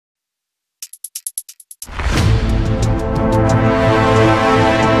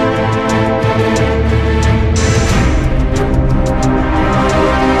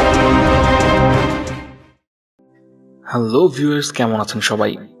Hello viewers, কেমন আছেন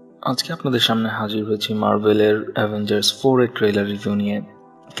সবাই? আজকে আপনাদের সামনে হাজির হয়েছি মার্ভেলের অ্যাভেঞ্জার্স 4 এর ট্রেলার রিভিউ নিয়ে।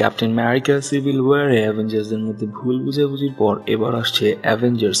 ক্যাপ্টেন আমেরিকা সিভিল ওয়ারে অ্যাভেঞ্জার্সদের মধ্যে ভুল বুঝাবুঝির পর এবার আসছে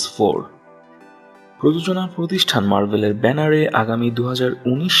অ্যাভেঞ্জার্স 4। প্রযোজনা প্রতিষ্ঠান মার্ভেলের ব্যানারে আগামী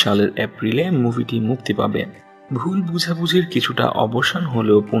 2019 সালের এপ্রিলে মুভিটি মুক্তি পাবে। ভুল বুঝাবুঝির কিছুটা অবসান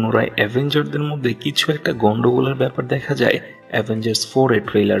হলেও পুনরায় অ্যাভেঞ্জারদের মধ্যে কিছু একটা গন্ডগোলের ব্যাপার দেখা যায় অ্যাভেঞ্জার্স 4 এর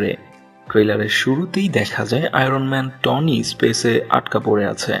ট্রেলারের শুরুতেই দেখা যায় আয়রন ম্যান টনি স্পেসে আটকা পড়ে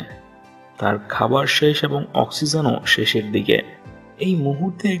আছে। তার খাবার শেষ এবং অক্সিজেনও শেষের দিকে। এই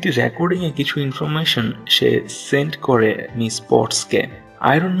মুহূর্তে একটি রেকর্ডিংয়ে কিছু ইনফরমেশন সে সেন্ড করে মিস পটসকে।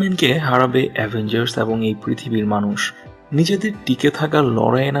 আয়রন ম্যানকে হারাবে অ্যাভেঞ্জার্স এবং এই পৃথিবীর মানুষ। নিজেদের টিকে থাকার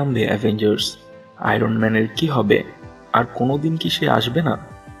লড়াইয়ে নামবে অ্যাভেঞ্জার্স। আয়রন ম্যানের কি হবে? আর কোনোদিন কি সে আসবে না?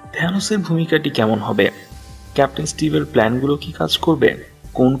 থ্যানোসের ভূমিকাটি কেমন হবে? ক্যাপ্টেন স্টিভের প্ল্যানগুলো কি কাজ করবে?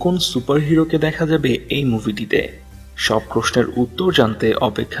 কোন কোন সুপারহিরোকে দেখা যাবে এই মুভিটিতে? সব প্রশ্নের উত্তর জানতে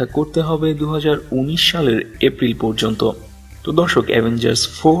অপেক্ষা করতে হবে 2019 সালের এপ্রিল পর্যন্ত। তো দর্শক, অ্যাভেঞ্জার্স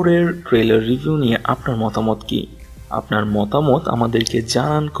 4 এর ট্রেলার রিভিউ নিয়ে আপনার মতামত কি? আপনার মতামত আমাদেরকে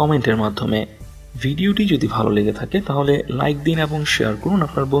জানান কমেন্টের মাধ্যমে। ভিডিওটি যদি ভালো লেগে থাকে তাহলে লাইক দিন এবং শেয়ার করুন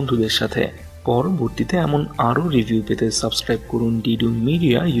আপনার বন্ধুদের সাথে। পরবর্তীতে এমন আরও রিভিউ পেতে সাবস্ক্রাইব করুন DeDoom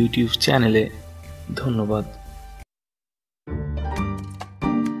মিডিয়া ইউটিউব চ্যানেলে। ধন্যবাদ।